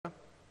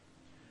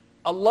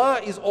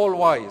Allah is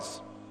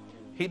all-wise.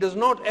 He does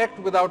not act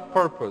without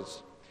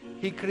purpose.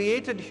 He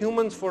created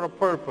humans for a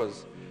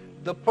purpose.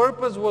 The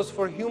purpose was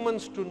for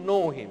humans to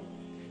know Him.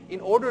 In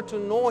order to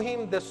know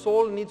Him, the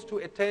soul needs to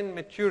attain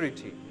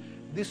maturity.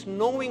 This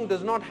knowing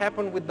does not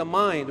happen with the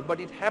mind, but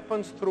it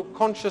happens through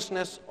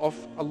consciousness of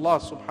Allah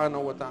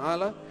subhanahu wa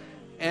ta'ala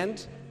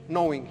and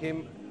knowing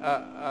Him,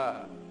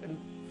 and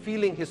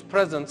feeling His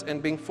presence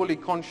and being fully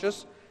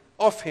conscious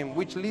of Him,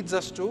 which leads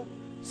us to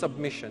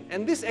submission.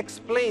 And this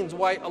explains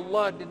why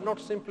Allah did not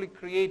simply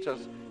create us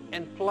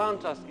and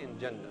plant us in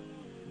Jannah.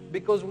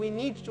 Because we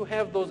need to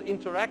have those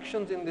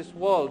interactions in this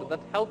world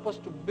that help us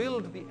to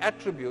build the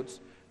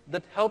attributes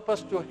that help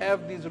us to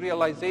have these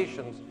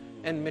realizations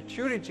and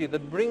maturity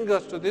that bring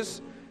us to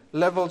these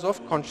levels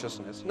of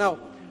consciousness. Now,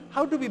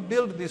 how do we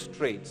build these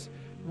traits?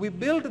 We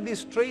build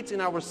these traits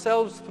in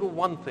ourselves through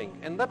one thing,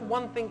 and that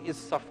one thing is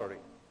suffering.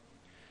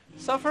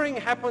 Suffering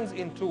happens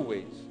in two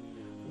ways.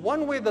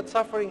 One way that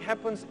suffering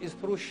happens is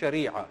through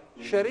Sharia.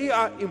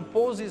 Sharia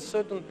imposes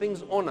certain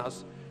things on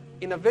us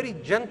in a very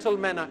gentle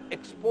manner,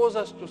 expose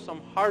us to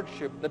some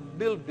hardship that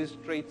build these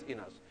traits in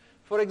us.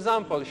 For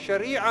example,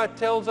 Sharia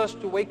tells us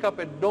to wake up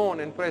at dawn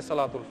and pray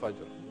Salatul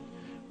Fajr.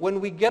 When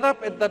we get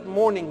up at that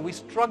morning, we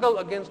struggle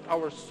against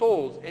our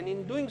souls, and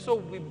in doing so,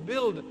 we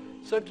build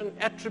certain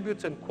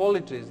attributes and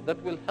qualities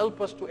that will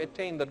help us to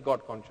attain that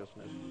God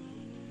consciousness.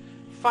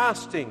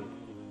 Fasting,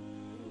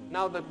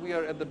 now that we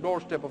are at the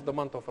doorstep of the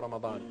month of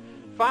Ramadan.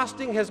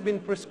 Fasting has been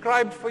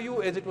prescribed for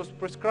you as it was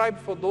prescribed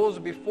for those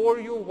before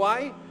you.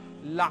 Why?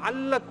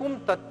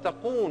 لَعَلَّكُمْ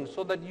تَتَّقُونَ,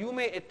 so that you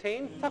may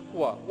attain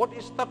taqwa. What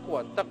is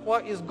taqwa?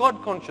 Taqwa is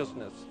God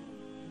consciousness.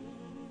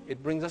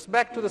 It brings us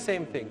back to the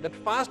same thing, that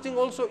fasting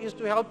also is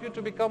to help you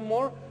to become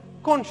more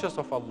conscious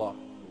of Allah.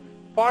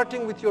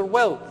 Parting with your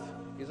wealth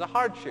is a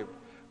hardship.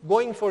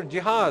 Going for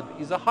jihad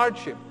is a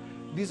hardship.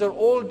 These are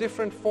all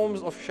different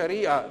forms of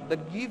Sharia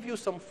that give you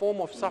some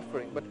form of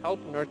suffering but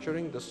help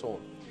nurturing the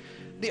soul.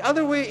 The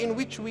other way in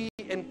which we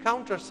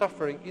encounter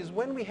suffering is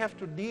when we have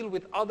to deal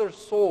with other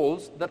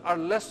souls that are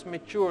less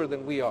mature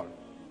than we are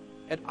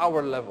at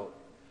our level.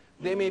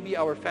 They may be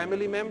our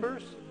family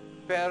members,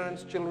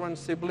 parents, children,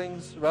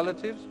 siblings,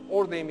 relatives,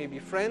 or they may be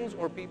friends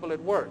or people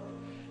at work.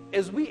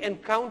 As we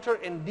encounter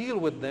and deal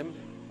with them,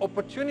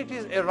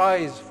 opportunities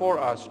arise for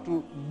us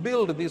to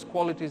build these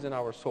qualities in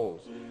our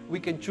souls. We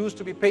can choose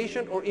to be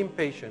patient or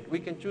impatient. We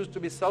can choose to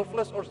be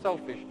selfless or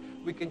selfish.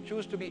 We can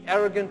choose to be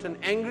arrogant and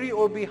angry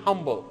or be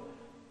humble.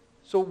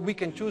 So we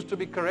can choose to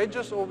be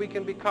courageous or we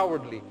can be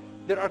cowardly.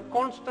 There are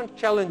constant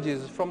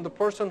challenges, from the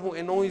person who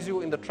annoys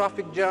you in the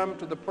traffic jam,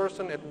 to the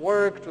person at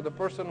work, to the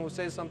person who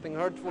says something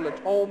hurtful at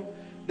home.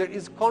 There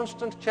is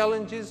constant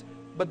challenges,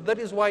 but that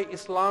is why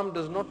Islam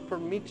does not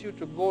permit you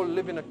to go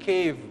live in a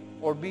cave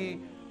or be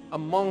a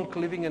monk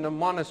living in a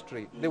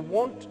monastery.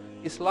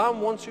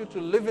 Islam wants you to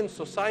live in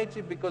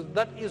society, because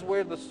that is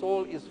where the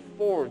soul is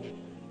forged,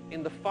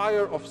 in the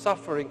fire of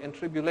suffering and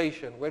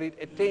tribulation, where it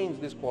attains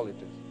these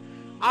qualities.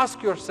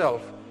 Ask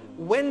yourself,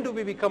 when do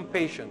we become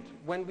patient?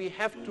 When we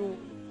have to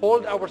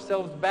hold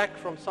ourselves back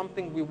from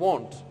something we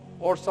want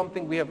or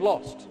something we have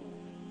lost.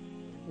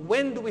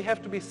 When do we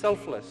have to be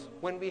selfless?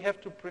 When we have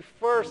to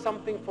prefer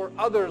something for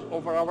others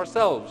over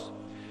ourselves.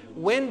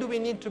 When do we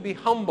need to be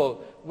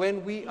humble?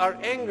 When we are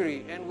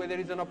angry and when there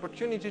is an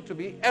opportunity to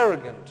be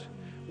arrogant.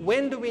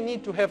 When do we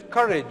need to have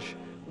courage?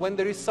 When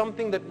there is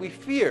something that we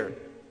fear,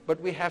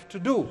 but we have to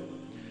do.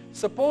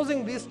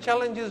 Supposing these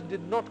challenges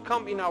did not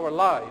come in our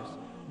lives,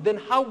 then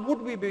how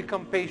would we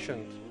become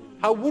patient?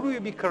 How would we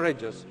be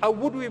courageous? How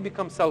would we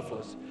become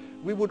selfless?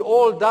 We would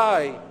all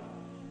die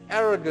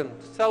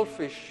arrogant,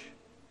 selfish,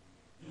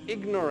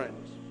 ignorant,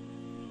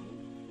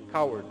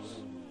 cowards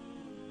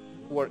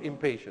who are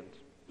impatient.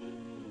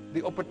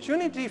 The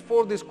opportunity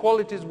for these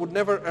qualities would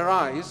never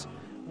arise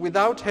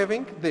without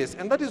having this.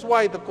 And that is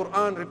why the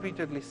Quran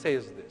repeatedly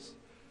says this.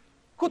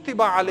 كُتِبَ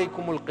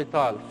عَلَيْكُمُ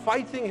الْقِتَالِ.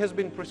 Fighting has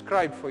been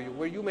prescribed for you,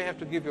 where you may have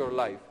to give your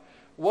life.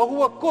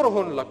 وَهُوَ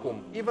كُرْهٌ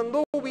لَكُمْ. Even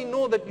though we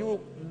know that you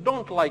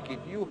don't like it,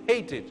 you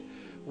hate it.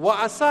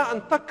 وَعَسَىٰ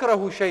أَن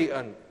تَكْرَهُ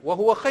شَيْئًا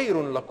وَهُوَ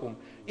خَيْرٌ لَكُمْ.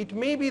 It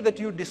may be that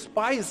you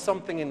despise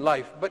something in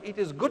life, but it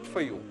is good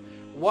for you.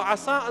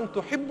 وَعَسَىٰ أَن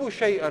تُحِبُّ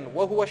شَيْئًا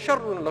وَهُوَ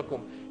شَرٌ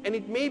لَكُمْ. And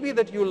it may be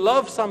that you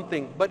love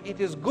something, but it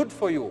is good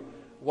for you.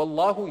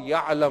 وَاللَّهُ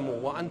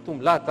يَعْلَمُ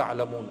وَأَنْتُمْ لَا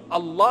تَعْلَمُونَ.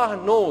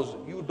 Allah knows,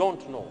 you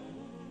don't know.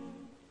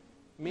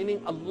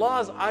 Meaning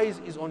Allah's eyes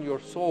is on your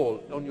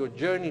soul, on your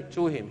journey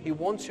to Him. He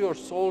wants your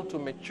soul to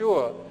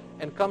mature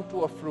and come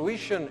to a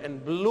fruition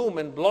and bloom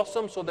and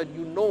blossom so that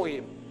you know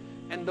Him.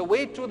 And the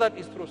way to that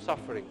is through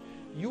suffering.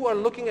 You are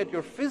looking at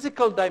your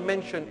physical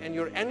dimension and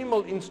your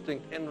animal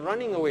instinct and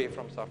running away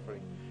from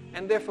suffering.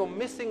 And therefore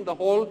missing the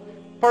whole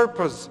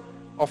purpose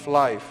of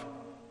life.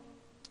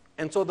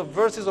 And so the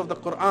verses of the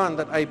Quran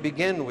that I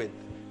began with,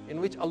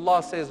 in which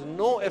Allah says,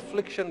 no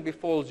affliction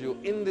befalls you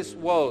in this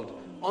world,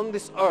 on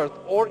this earth,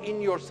 or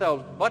in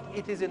yourselves, but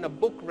it is in a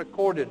book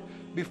recorded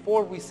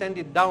before we send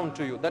it down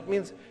to you. That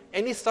means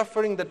any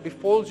suffering that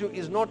befalls you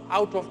is not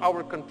out of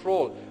our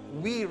control.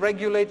 We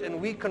regulate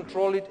and we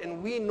control it,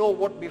 and we know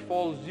what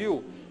befalls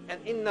you. And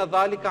inna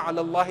dhalika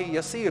ala Allahi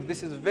yasir.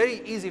 This is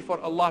very easy for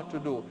Allah to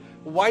do.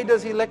 Why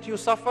does He let you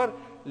suffer?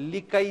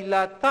 لِكَيْ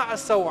لَا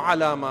تَعْسَوْا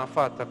عَلَى مَا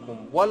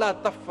فَاتَكُمْ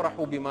وَلَا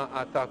تَفْرَحُوا بِمَا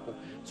آتَاكُمْ.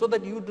 So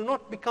that you do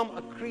not become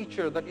a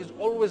creature that is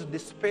always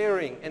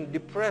despairing and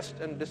depressed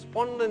and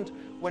despondent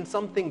when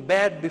something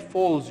bad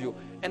befalls you,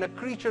 and a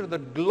creature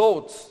that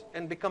gloats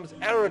and becomes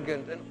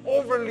arrogant and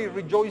overly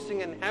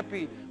rejoicing and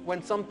happy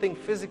when something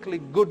physically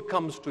good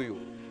comes to you.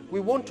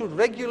 We want to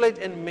regulate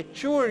and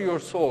mature your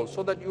soul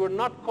so that you are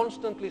not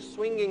constantly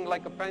swinging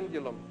like a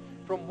pendulum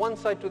from one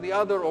side to the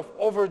other of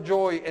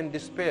overjoy and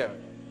despair.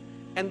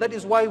 And that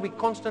is why we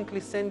constantly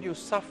send you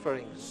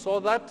suffering, so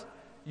that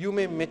you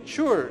may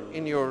mature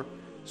in your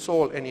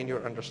soul and in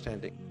your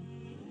understanding.